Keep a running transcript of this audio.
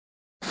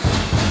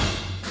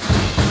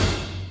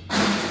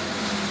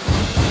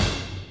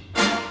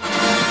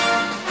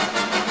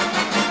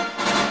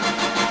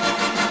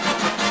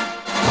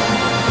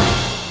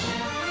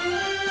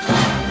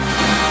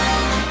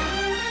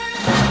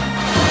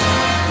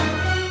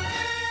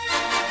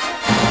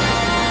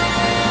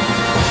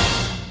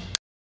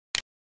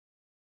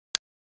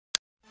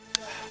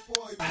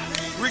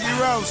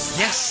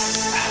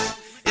Yes.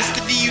 It's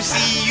the DUC,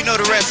 you know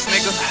the rest,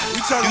 nigga. We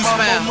talking about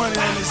more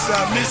money on this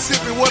side.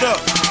 Mississippi, what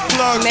up?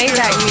 Plug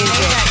Maybach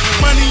music.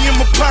 Money in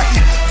my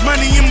pocket,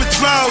 money in my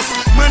drawers,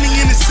 money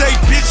in the safe,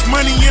 bitch,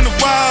 money in the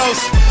walls.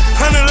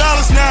 $100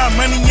 now,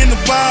 money in the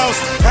walls.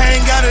 I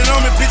ain't got it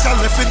on me, bitch, I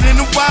left it in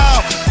the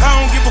wild.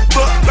 I don't give a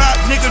fuck about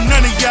nigga,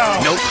 none of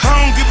y'all. Nope. I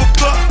don't give a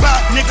fuck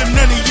about nigga,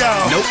 none of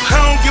y'all. Nope. I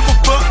don't give a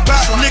fuck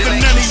about nigga,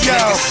 none of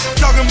y'all.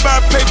 Talking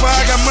about paper, I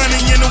got money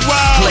in the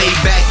wild. Laid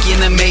back in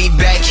the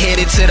Maybach,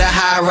 headed to the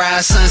high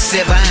rise.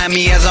 Sunset behind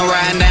me as I'm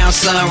riding down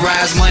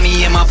sunrise.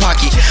 Money in my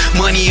pocket,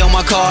 money on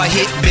my car.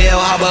 Hit bill,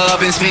 hop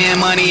up and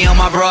spend money on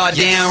my broad.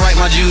 Damn right,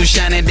 my jewels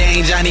shining,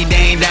 dang Johnny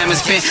Dang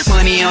diamonds. Spent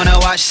money on a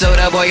watch, so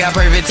that boy got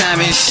perfect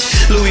timing.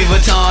 Louis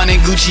Vuitton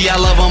and Gucci, I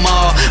love them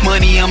all.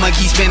 Money I'ma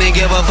keep spending,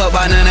 give a fuck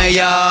about none of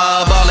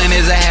y'all. Ballin'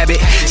 is a habit,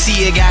 see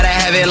you gotta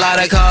have it. Lot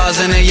of cars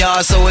in the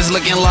yard, so it's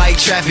looking like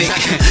traffic.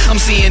 I'm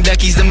seeing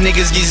duckies, them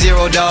niggas get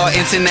 $0.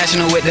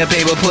 International with the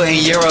paper, putting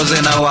euros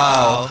in the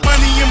wall.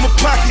 Money in my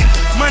pocket,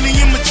 money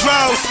in my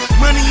drawers,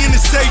 money in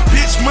the safe,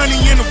 bitch, money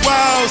in the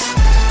walls.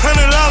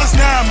 $100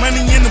 now,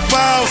 money in the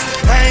walls.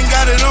 I ain't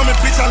got it on me,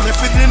 bitch, I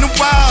left it in the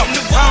wild.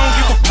 I don't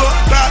give a fuck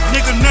about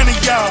nigga, none of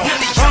y'all.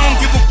 I don't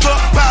give a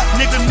fuck about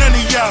nigga, none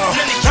of y'all.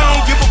 I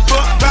don't give a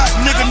fuck about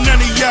nigga, none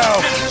of y'all.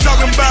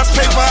 Talking about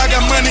paper, I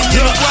got money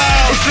in the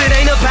wild. If it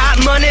ain't about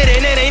money,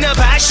 then it ain't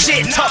about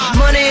shit. Talk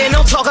money and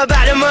don't talk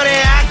about the money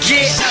I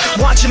get.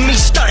 Watching me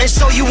stunting,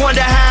 so you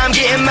wonder how I'm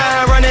getting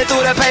mine. Running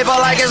through the paper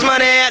like it's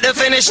money at the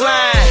finish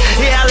line.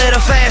 Yeah, I live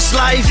a fast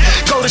life,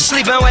 go to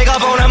sleep and wake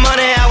up on the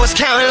money I was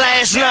counting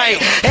last night,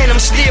 and I'm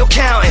still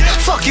counting.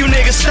 Fuck you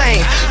niggas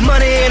think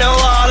money in a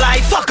wall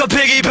like fuck a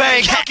piggy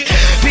bank.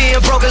 Being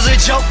broke is a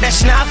joke,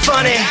 that's not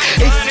funny.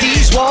 If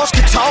these walls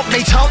could talk,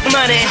 they talk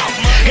money.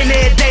 And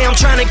every day I'm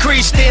trying to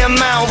increase the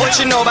amount. What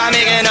you know about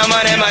making a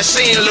money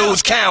machine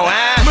lose count,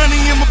 huh? Money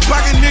in my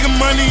pocket, nigga,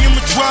 money in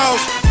my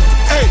drawers.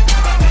 Hey,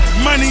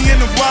 money in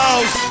the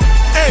walls.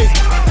 Hey,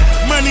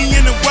 money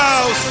in the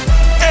walls.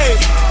 Hey,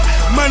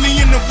 money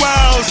in the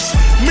walls.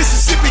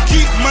 Mississippi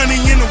keep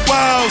money in the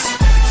walls.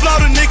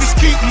 Florida niggas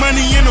keep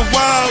money in the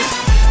walls.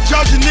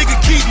 Georgia nigga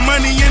keep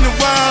money in the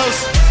walls.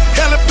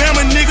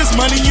 Alabama niggas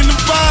money in the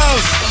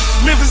walls.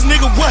 Memphis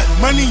nigga what?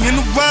 Money in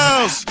the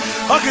walls.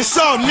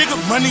 Arkansas nigga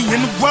money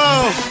in the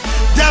walls.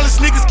 Dallas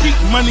niggas keep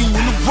money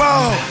in the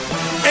wall.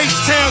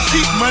 H-Town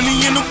keep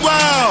money in the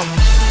wall.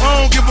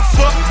 I don't give a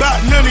fuck about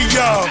none of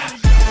y'all.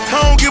 I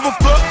don't give a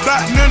fuck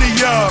about none of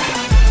y'all.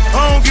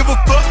 I don't give a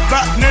fuck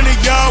about none of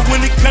y'all.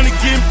 When it come to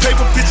getting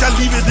paper, bitch, I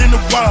leave it in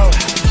the wall.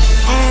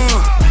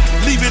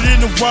 Leave it in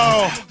the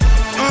wall.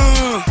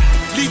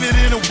 Leave it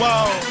in the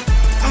wall.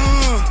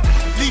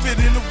 Leave it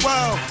in the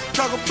wall.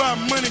 Talk about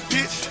money,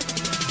 bitch.